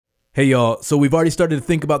Hey y'all, so we've already started to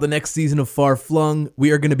think about the next season of Far Flung.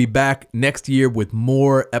 We are going to be back next year with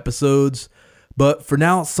more episodes. But for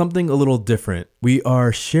now, something a little different. We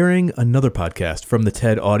are sharing another podcast from the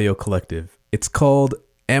TED Audio Collective. It's called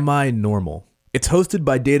Am I Normal? It's hosted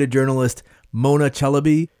by data journalist Mona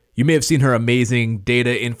Chalabi. You may have seen her amazing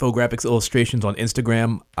data infographics illustrations on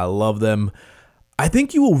Instagram. I love them. I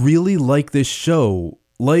think you will really like this show.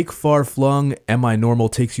 Like Far Flung, Am I Normal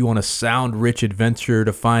takes you on a sound-rich adventure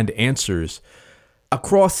to find answers.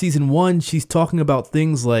 Across season 1, she's talking about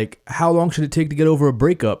things like how long should it take to get over a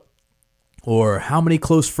breakup? Or how many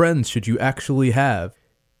close friends should you actually have?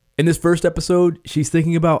 In this first episode, she's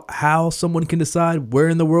thinking about how someone can decide where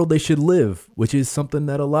in the world they should live, which is something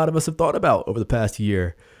that a lot of us have thought about over the past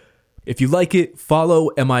year. If you like it,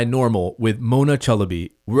 follow Am I Normal with Mona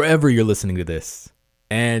Chalabi wherever you're listening to this.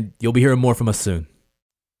 And you'll be hearing more from us soon.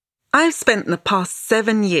 I've spent the past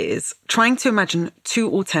 7 years trying to imagine 2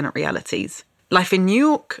 alternate realities, life in New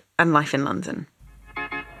York and life in London.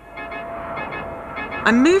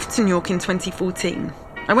 I moved to New York in 2014.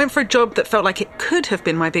 I went for a job that felt like it could have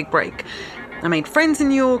been my big break. I made friends in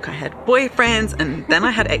New York, I had boyfriends, and then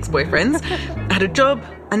I had ex-boyfriends. I had a job,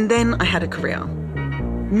 and then I had a career.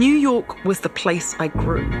 New York was the place I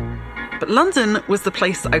grew. But London was the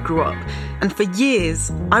place I grew up, and for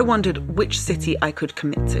years, I wondered which city I could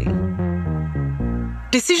commit to.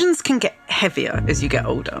 Decisions can get heavier as you get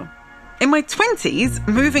older. In my 20s,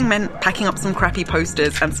 moving meant packing up some crappy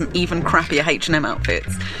posters and some even crappier H&M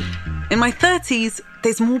outfits. In my 30s,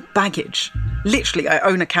 there's more baggage. Literally, I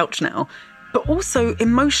own a couch now, but also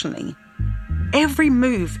emotionally. Every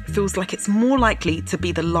move feels like it's more likely to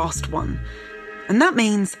be the last one. And that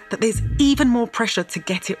means that there's even more pressure to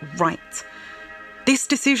get it right. This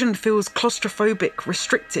decision feels claustrophobic,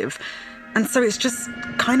 restrictive, and so it's just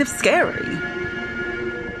kind of scary.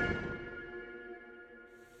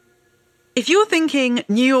 If you're thinking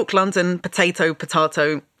New York, London, potato,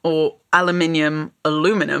 potato, or aluminium,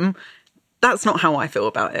 aluminum, that's not how I feel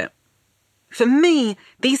about it. For me,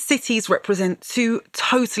 these cities represent 2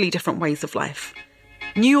 totally different ways of life.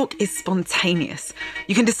 New York is spontaneous.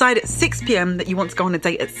 You can decide at 6 p.m. that you want to go on a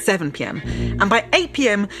date at 7 p.m. And by 8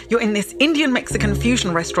 p.m, you're in this Indian-Mexican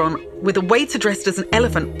fusion restaurant with a waiter dressed as an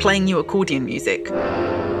elephant playing you accordion music.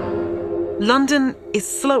 London is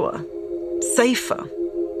slower, safer.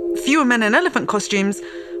 Fewer men in elephant costumes,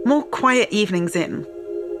 more quiet evenings in.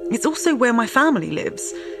 It's also where my family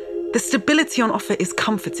lives. The stability on offer is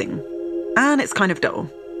comforting, and it's kind of dull.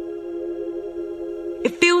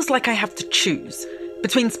 It feels like I have to choose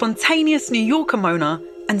between spontaneous New Yorker Mona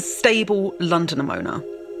and stable Londoner Mona.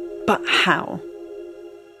 But how?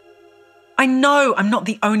 I know I'm not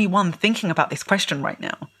the only one thinking about this question right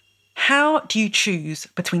now. How do you choose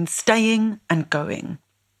between staying and going?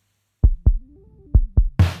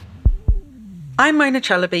 I'm Mona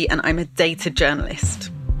Chalabi and I'm a data journalist.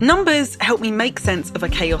 Numbers help me make sense of a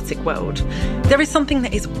chaotic world. There is something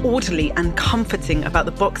that is orderly and comforting about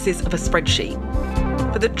the boxes of a spreadsheet.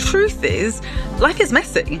 But the truth is, life is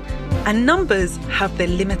messy, and numbers have their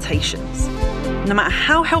limitations. No matter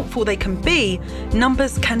how helpful they can be,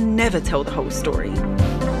 numbers can never tell the whole story.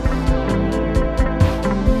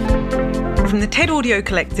 From the TED Audio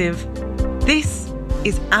Collective, this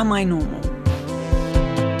is Am I Normal?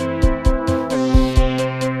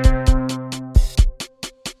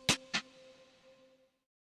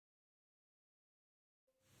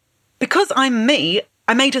 Because I'm me,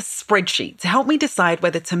 I made a spreadsheet to help me decide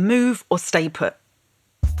whether to move or stay put.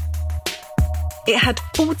 It had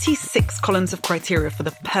 46 columns of criteria for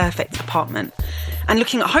the perfect apartment. And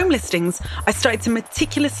looking at home listings, I started to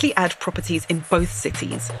meticulously add properties in both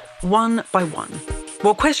cities, one by one,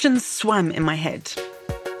 while questions swam in my head.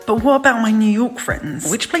 But what about my New York friends?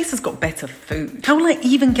 Which place has got better food? How will I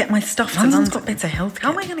even get my stuff to London? London's got better healthcare.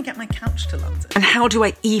 How am I going to get my couch to London? And how do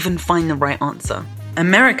I even find the right answer?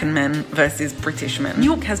 American men versus British men. New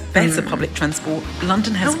York has better public transport.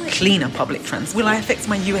 London has cleaner public transport. Will I affect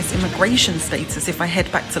my US immigration status if I head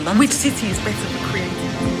back to London? Which city is better for creating?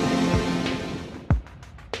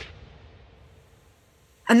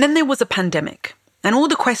 And then there was a pandemic, and all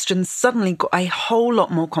the questions suddenly got a whole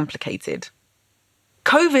lot more complicated.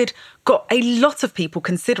 COVID got a lot of people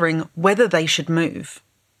considering whether they should move.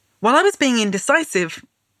 While I was being indecisive,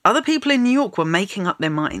 other people in New York were making up their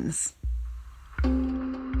minds.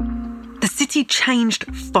 The city changed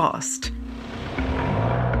fast.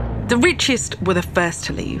 The richest were the first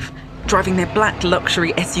to leave, driving their black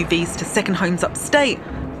luxury SUVs to second homes upstate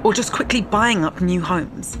or just quickly buying up new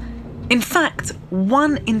homes. In fact,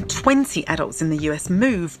 1 in 20 adults in the US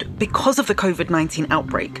moved because of the COVID-19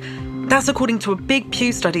 outbreak, That's according to a big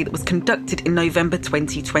Pew study that was conducted in November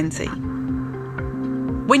 2020.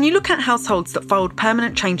 When you look at households that filed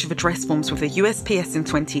permanent change of address forms with the USPS in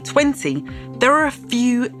 2020, there are a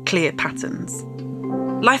few clear patterns.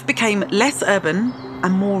 Life became less urban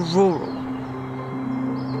and more rural.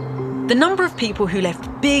 The number of people who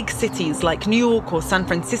left big cities like New York or San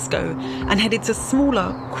Francisco and headed to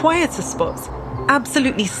smaller, quieter spots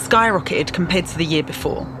absolutely skyrocketed compared to the year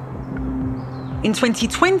before. In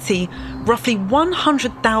 2020, roughly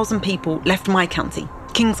 100,000 people left my county,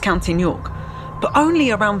 Kings County, New York, but only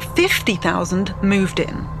around 50,000 moved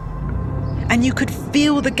in. And you could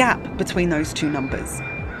feel the gap between those two numbers.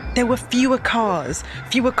 There were fewer cars,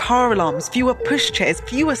 fewer car alarms, fewer pushchairs,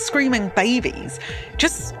 fewer screaming babies,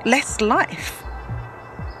 just less life.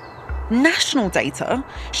 National data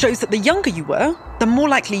shows that the younger you were, the more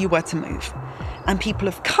likely you were to move. And people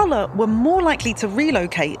of colour were more likely to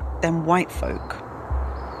relocate than white folk.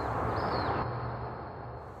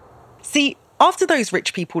 See, after those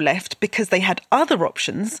rich people left because they had other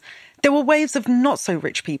options, there were waves of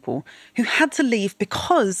not-so-rich people who had to leave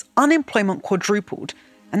because unemployment quadrupled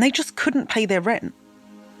and they just couldn't pay their rent.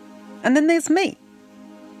 And then there's me,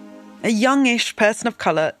 a youngish person of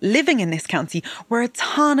colour living in this county where a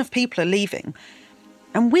ton of people are leaving.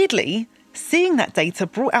 And weirdly, seeing that data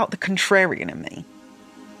brought out the contrarian in me.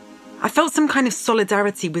 I felt some kind of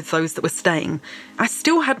solidarity with those that were staying. I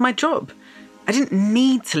still had my job. I didn't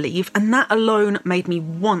need to leave, and that alone made me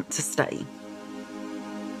want to stay.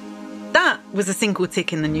 That was a single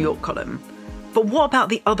tick in the New York column. But what about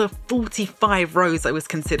the other 45 rows I was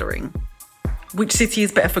considering? Which city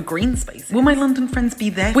is better for green space? Will my London friends be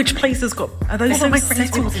there? Which place has got... Are those so my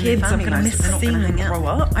friends with kids? I'm going to miss seeing them grow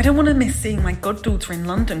up. I don't want to miss seeing my goddaughter in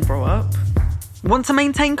London grow up. Want to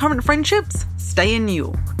maintain current friendships? Stay in New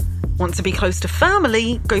York. Want to be close to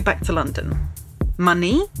family? Go back to London.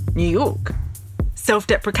 Money? New York.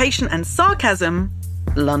 Self-deprecation and sarcasm?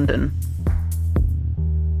 London.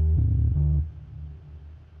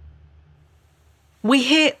 We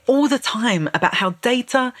hear all the time about how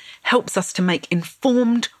data helps us to make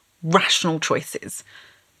informed, rational choices.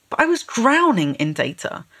 But I was drowning in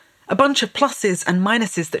data. A bunch of pluses and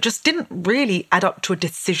minuses that just didn't really add up to a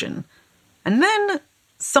decision. And then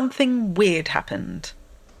something weird happened.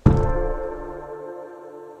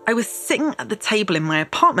 I was sitting at the table in my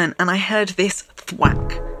apartment and I heard this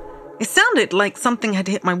thwack. It sounded like something had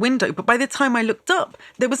hit my window, but by the time I looked up,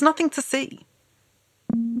 there was nothing to see.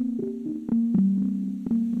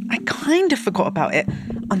 I kind of forgot about it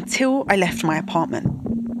until I left my apartment.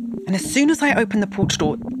 And as soon as I opened the porch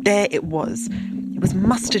door, there it was. It was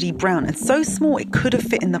mustardy brown and so small it could have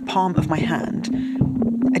fit in the palm of my hand.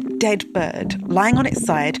 A dead bird lying on its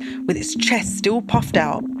side with its chest still puffed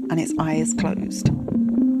out and its eyes closed.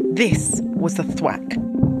 This was the thwack.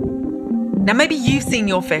 Now maybe you've seen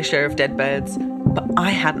your fair share of dead birds, but I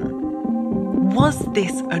hadn't. Was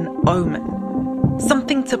this an omen?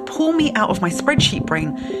 Something to pull me out of my spreadsheet brain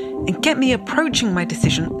and get me approaching my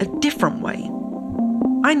decision a different way.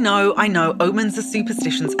 I know, omens are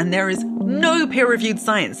superstitions and there is no peer-reviewed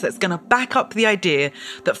science that's going to back up the idea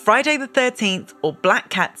that Friday the 13th or black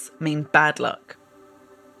cats mean bad luck.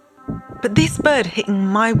 But this bird hitting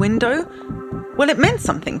my window, well, it meant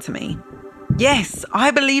something to me. Yes,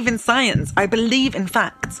 I believe in science, I believe in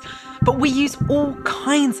facts, but we use all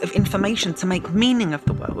kinds of information to make meaning of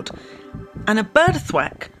the world. And a bird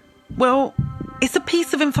thwack, well, it's a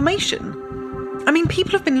piece of information. I mean,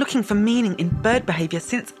 people have been looking for meaning in bird behaviour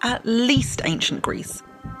since at least ancient Greece.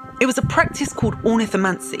 It was a practice called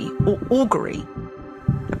ornithomancy, or augury.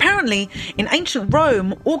 Apparently, in ancient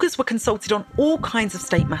Rome, augurs were consulted on all kinds of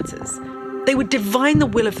state matters. They would divine the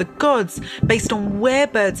will of the gods based on where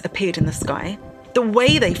birds appeared in the sky, the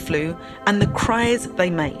way they flew, and the cries they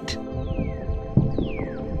made.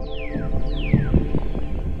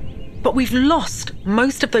 But we've lost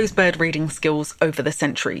most of those bird reading skills over the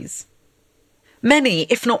centuries. Many,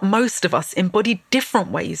 if not most of us, embody different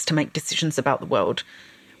ways to make decisions about the world.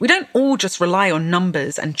 We don't all just rely on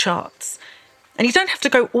numbers and charts. And you don't have to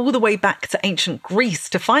go all the way back to ancient Greece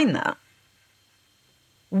to find that.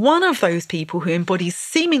 One of those people who embodies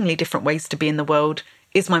seemingly different ways to be in the world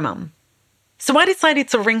is my mum. So I decided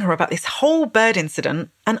to ring her about this whole bird incident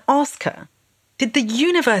and ask her, did the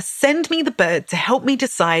universe send me the bird to help me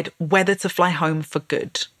decide whether to fly home for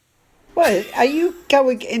good? Well, are you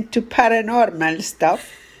going into paranormal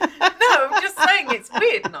stuff? No, I'm just saying it's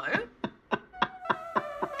weird, no?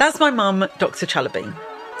 That's my mum, Dr. Chalabi.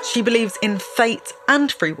 She believes in fate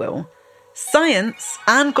and free will, science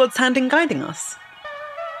and God's hand in guiding us.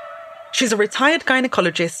 She's a retired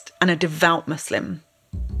gynecologist and a devout Muslim.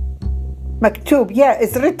 Maktub, yeah,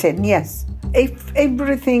 it's written, yes. If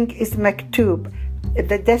everything is maktub,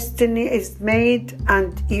 the destiny is made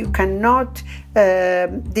and you cannot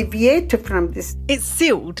deviate from this. It's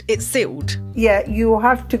sealed. Yeah, you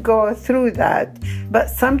have to go through that. But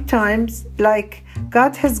sometimes, like,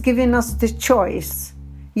 God has given us the choice.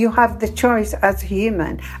 You have the choice as a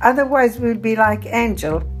human. Otherwise, we'll be like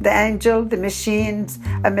angel, the machines,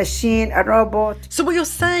 a machine, a robot. So what you're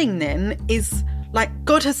saying then is, like,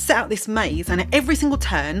 God has set out this maze, and at every single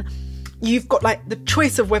turn, you've got, like, the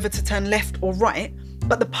choice of whether to turn left or right,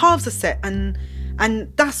 but the paths are set, and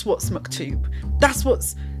that's what's maktub. That's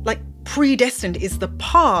what's, like, predestined is the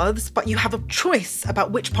paths, but you have a choice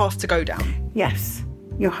about which path to go down. Yes.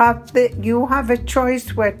 You have a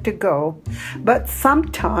choice where to go. But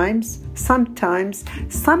sometimes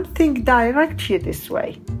something directs you this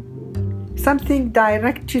way. Something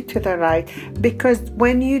directs you to the right. Because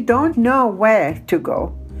when you don't know where to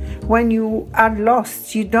go, when you are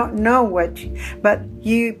lost, you don't know but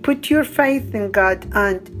you put your faith in God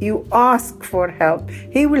and you ask for help.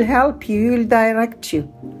 He will help you, he will direct you.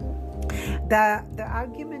 The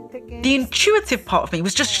argument against... The intuitive part of me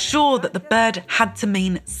was just sure that the bird had to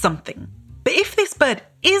mean something. But if this bird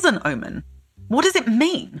is an omen, what does it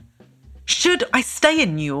mean? Should I stay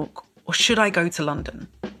in New York or should I go to London?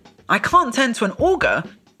 I can't turn to an augur,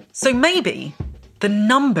 so maybe the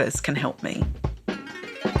numbers can help me.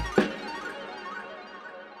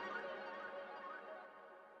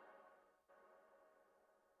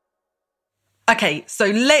 Okay, so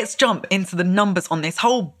let's jump into the numbers on this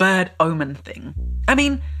whole bird omen thing. I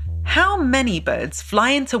mean, how many birds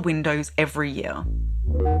fly into windows every year?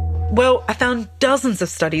 Well, I found dozens of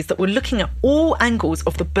studies that were looking at all angles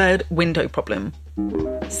of the bird window problem.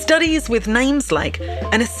 Studies with names like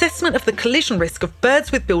an assessment of the collision risk of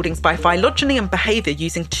birds with buildings by phylogeny and behaviour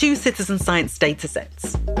using 2 citizen science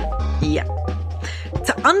datasets. Yeah.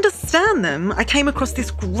 To understand them, I came across this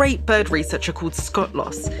great bird researcher called Scott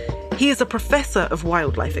Loss. He is a professor of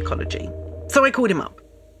wildlife ecology. So I called him up.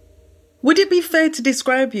 Would it be fair to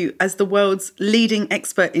describe you as the world's leading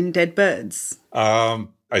expert in dead birds?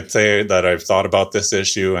 I'd say that I've thought about this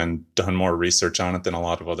issue and done more research on it than a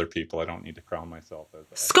lot of other people. I don't need to crown myself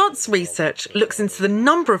as... Scott's research looks into the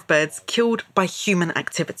number of birds killed by human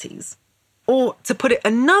activities. Or, to put it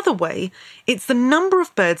another way, it's the number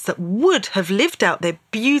of birds that would have lived out their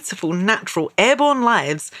beautiful, natural, airborne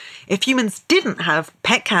lives if humans didn't have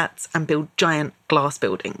pet cats and build giant glass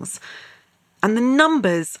buildings. And the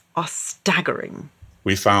numbers are staggering.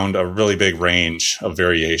 We found a really big range of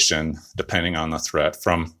variation depending on the threat,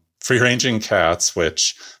 from free-ranging cats,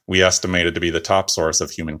 which we estimated to be the top source of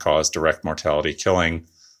human-caused direct mortality, killing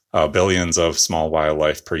billions of small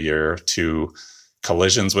wildlife per year, to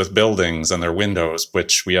collisions with buildings and their windows,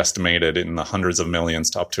 which we estimated in the hundreds of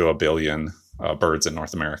millions to up to 1 billion birds in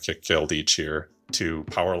North America killed each year, to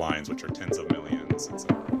power lines, which are tens of millions,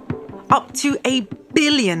 etc. Up to 1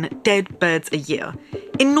 billion dead birds a year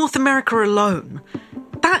in North America alone.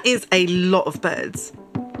 That is a lot of birds,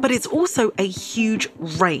 but it's also a huge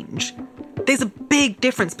range. There's a big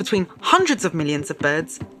difference between hundreds of millions of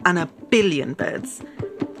birds and 1 billion birds.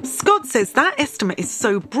 Scott says that estimate is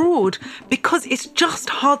so broad because it's just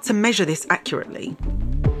hard to measure this accurately.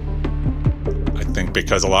 I think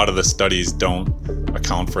because a lot of the studies don't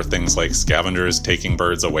account for things like scavengers taking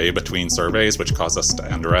birds away between surveys, which cause us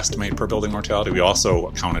to underestimate per building mortality. We also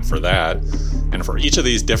accounted for that. And for each of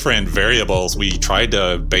these different variables, we tried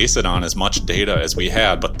to base it on as much data as we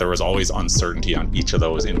had, but there was always uncertainty on each of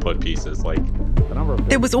those input pieces. Like the number of...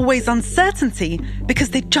 There was always uncertainty because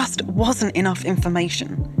there just wasn't enough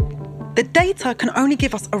information. The data can only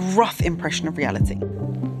give us a rough impression of reality.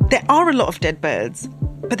 There are a lot of dead birds,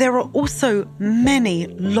 but there are also many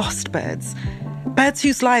lost birds. Birds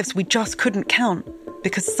whose lives we just couldn't count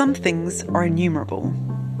because some things are innumerable.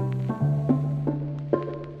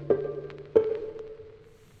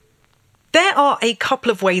 There are a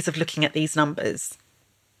couple of ways of looking at these numbers.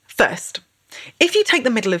 First, if you take the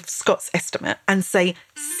middle of Scott's estimate and say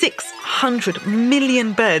 600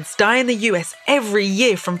 million birds die in the US every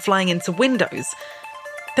year from flying into windows,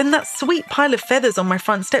 then that sweet pile of feathers on my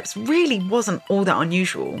front steps really wasn't all that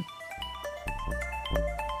unusual.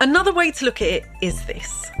 Another way to look at it is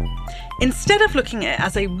this. Instead of looking at it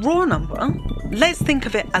as a raw number, let's think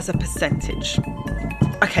of it as a percentage.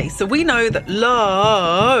 Okay, so we know that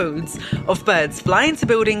loads of birds fly into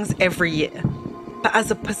buildings every year. But as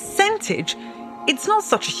a percentage, it's not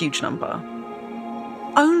such a huge number.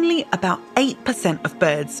 Only about 8% of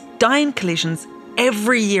birds die in collisions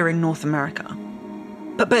every year in North America.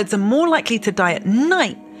 But birds are more likely to die at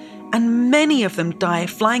night, and many of them die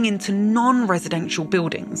flying into non-residential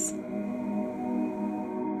buildings.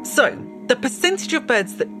 So, the percentage of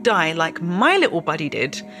birds that die like my little buddy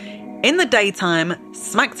did, in the daytime,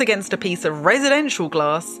 smacked against a piece of residential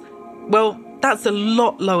glass, well, that's a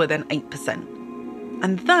lot lower than 8%.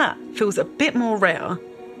 And that feels a bit more rare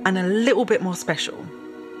and a little bit more special.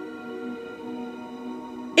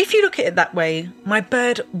 If you look at it that way, my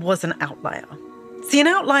bird was an outlier. See, an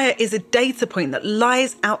outlier is a data point that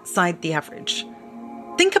lies outside the average.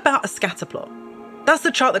 Think about a scatter plot. That's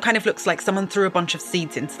the chart that kind of looks like someone threw a bunch of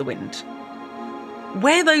seeds into the wind.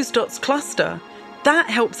 Where those dots cluster, that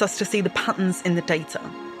helps us to see the patterns in the data.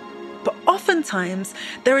 But oftentimes,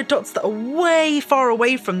 there are dots that are way far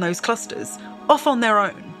away from those clusters, off on their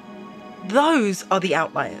own. Those are the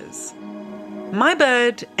outliers. My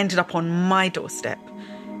bird ended up on my doorstep,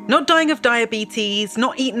 not dying of diabetes,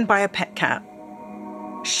 not eaten by a pet cat.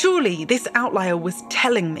 Surely this outlier was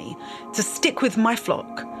telling me to stick with my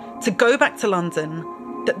flock, to go back to London,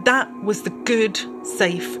 that was the good,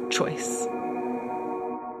 safe choice.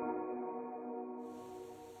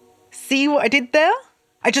 See what I did there?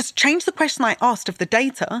 I just changed the question I asked of the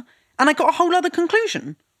data, and I got a whole other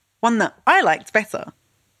conclusion, one that I liked better.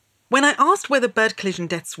 When I asked whether bird collision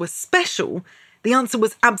deaths were special, the answer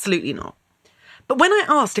was absolutely not. But when I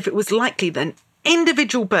asked if it was likely that an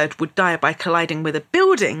individual bird would die by colliding with a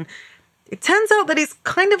building, it turns out that it's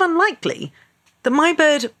kind of unlikely, that my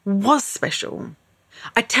bird was special.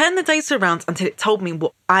 I turned the data around until it told me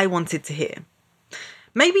what I wanted to hear.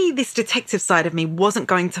 Maybe this detective side of me wasn't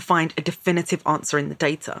going to find a definitive answer in the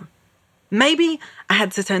data. Maybe I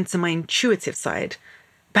had to turn to my intuitive side.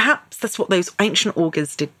 Perhaps that's what those ancient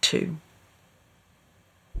augurs did too.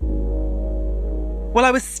 While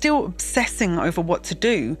I was still obsessing over what to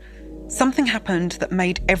do, something happened that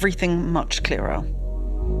made everything much clearer.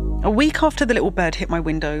 A week after the little bird hit my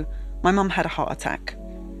window, my mum had a heart attack.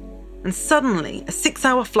 And suddenly, a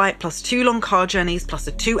 6-hour flight plus 2 long car journeys plus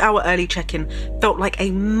a 2-hour early check-in felt like a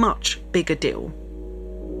much bigger deal.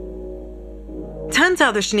 Turns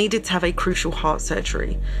out that she needed to have a crucial heart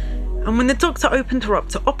surgery. And when the doctor opened her up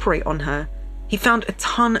to operate on her, he found a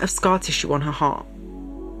ton of scar tissue on her heart.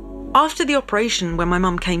 After the operation, when my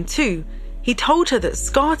mum came to, he told her that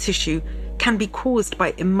scar tissue can be caused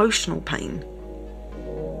by emotional pain.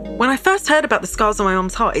 When I first heard about the scars on my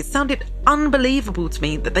mum's heart, it sounded unbelievable to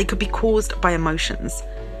me that they could be caused by emotions.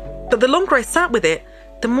 But the longer I sat with it,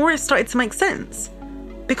 the more it started to make sense.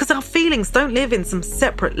 Because our feelings don't live in some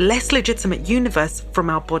separate, less legitimate universe from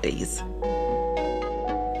our bodies.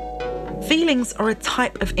 Feelings are a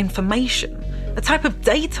type of information, a type of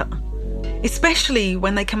data, especially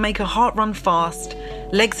when they can make a heart run fast,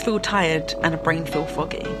 legs feel tired, and a brain feel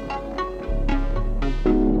foggy.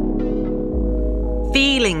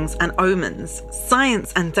 Feelings and omens,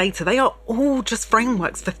 science and data, they are all just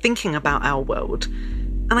frameworks for thinking about our world.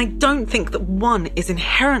 And I don't think that one is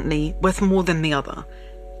inherently worth more than the other.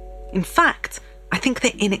 In fact, I think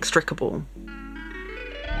they're inextricable.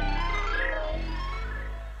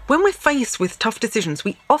 When we're faced with tough decisions,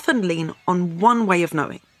 we often lean on one way of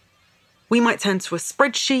knowing. We might turn to a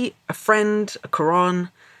spreadsheet, a friend, a Quran,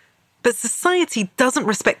 but society doesn't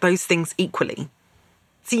respect those things equally.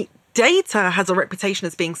 See, data has a reputation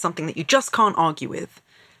as being something that you just can't argue with.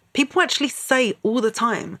 People actually say all the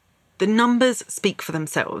time, the numbers speak for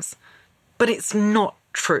themselves. But it's not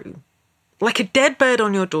true. Like a dead bird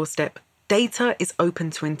on your doorstep, data is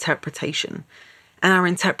open to interpretation. And our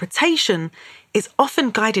interpretation is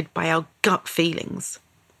often guided by our gut feelings.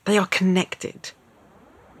 They are connected.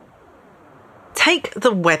 Take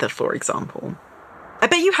the weather, for example. I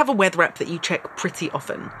bet you have a weather app that you check pretty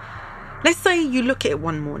often. Let's say you look at it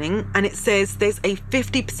one morning and it says there's a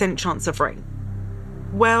 50% chance of rain.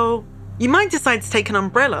 Well, you might decide to take an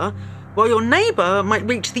umbrella, while your neighbour might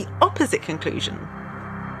reach the opposite conclusion.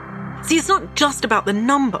 See, it's not just about the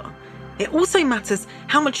number. It also matters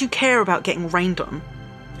how much you care about getting rained on.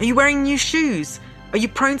 Are you wearing new shoes? Are you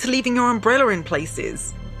prone to leaving your umbrella in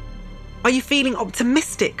places? Are you feeling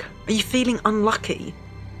optimistic? Are you feeling unlucky?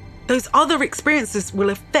 Those other experiences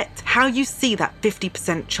will affect how you see that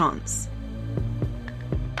 50% chance.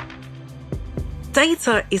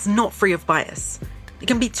 Data is not free of bias. It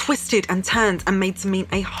can be twisted and turned and made to mean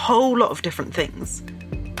a whole lot of different things.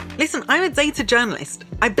 Listen, I'm a data journalist.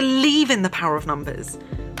 I believe in the power of numbers.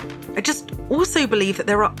 I just also believe that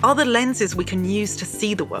there are other lenses we can use to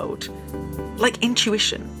see the world, like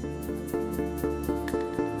intuition.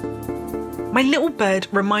 My little bird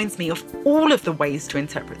reminds me of all of the ways to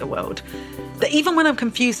interpret the world. That even when I'm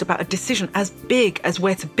confused about a decision as big as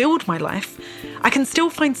where to build my life, I can still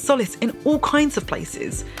find solace in all kinds of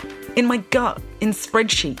places. In my gut, in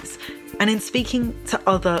spreadsheets, and in speaking to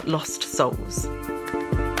other lost souls.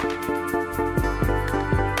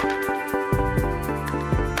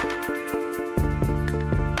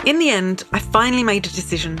 In the end, I finally made a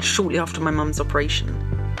decision shortly after my mum's operation.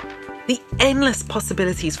 The endless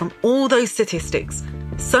possibilities from all those statistics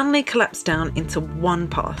suddenly collapsed down into one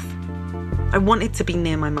path. I wanted to be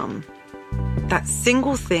near my mum. That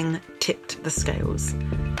single thing tipped the scales.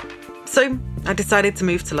 So I decided to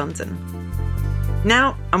move to London.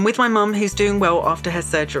 Now I'm with my mum, who's doing well after her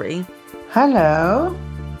surgery. Hello.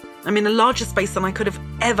 I'm in a larger space than I could have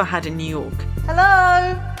ever had in New York.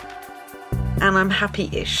 Hello. And I'm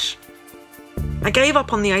happy-ish. I gave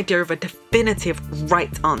up on the idea of a definitive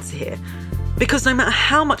right answer here, because no matter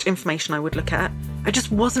how much information I would look at, I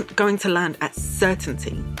just wasn't going to land at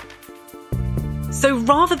certainty. So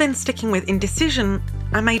rather than sticking with indecision,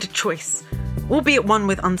 I made a choice, albeit one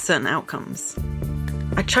with uncertain outcomes.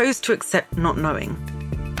 I chose to accept not knowing,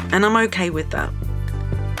 and I'm okay with that.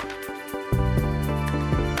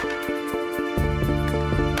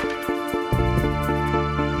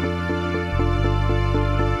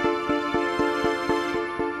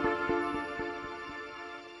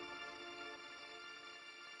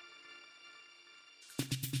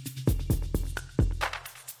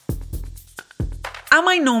 Am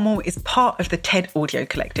I Normal is part of the TED Audio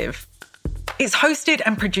Collective. It's hosted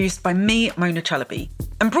and produced by me, Mona Chalabi,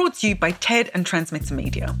 and brought to you by TED and Transmitter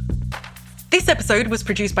Media. This episode was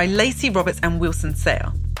produced by Lacey Roberts and Wilson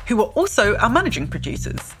Sayre, who are also our managing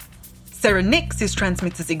producers. Sarah Nix is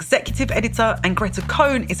Transmitter's executive editor, and Greta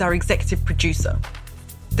Cohn is our executive producer.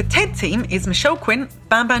 The TED team is Michelle Quint,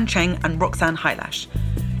 Bam Bam Cheng, and Roxanne Hylash.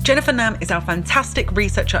 Jennifer Nam is our fantastic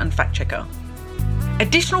researcher and fact-checker.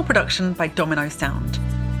 Additional production by Domino Sound.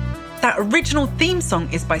 That original theme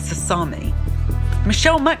song is by Sasami.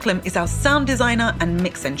 Michelle Macklem is our sound designer and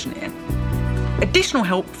mix engineer. Additional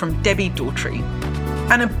help from Debbie Daughtry.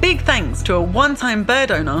 And a big thanks to a one-time bird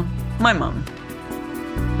owner, my mum.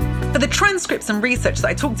 For the transcripts and research that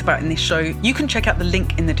I talked about in this show, you can check out the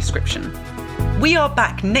link in the description. We are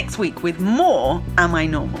back next week with more Am I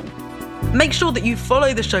Normal? Make sure that you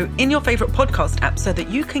follow the show in your favourite podcast app so that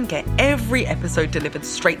you can get every episode delivered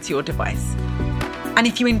straight to your device. And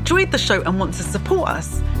if you enjoyed the show and want to support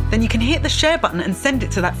us, then you can hit the share button and send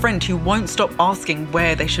it to that friend who won't stop asking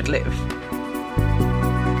where they should live.